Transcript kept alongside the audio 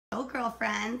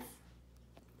girlfriends.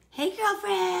 Hey,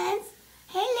 girlfriends.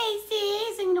 Hey, Lacey.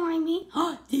 Is ignoring me.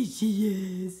 Oh, there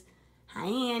she is. Hi,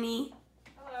 Annie.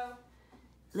 Hello.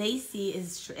 Lacey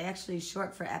is actually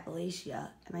short for Appalachia.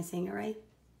 Am I saying it right?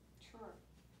 Sure.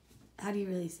 How do you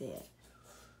really say it?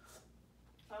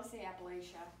 I'll say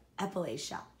Appalachia.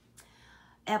 Appalachia.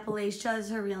 Appalachia is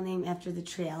her real name after the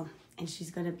trail, and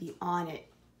she's going to be on it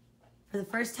for the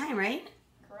first time, right?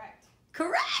 Correct.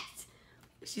 Correct!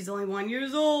 She's only 1 year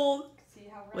old. See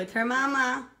how ready With her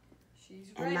mama. She's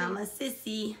And ready. Mama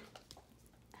Sissy.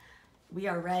 We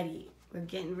are ready. We're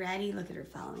getting ready. Look at her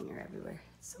following her everywhere.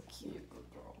 It's so cute. You're a good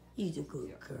girl. She's a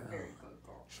good girl. Very good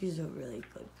girl. She's a really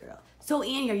good girl. So,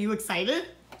 Annie, are you excited?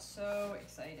 So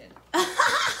excited.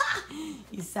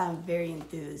 You sound very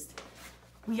enthused.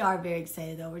 We are very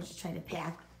excited, though. We're just trying to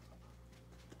pack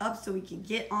up so we can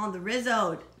get on the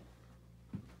Rizzo.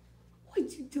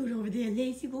 What you doing over there,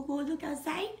 Lacey? Go look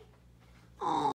outside?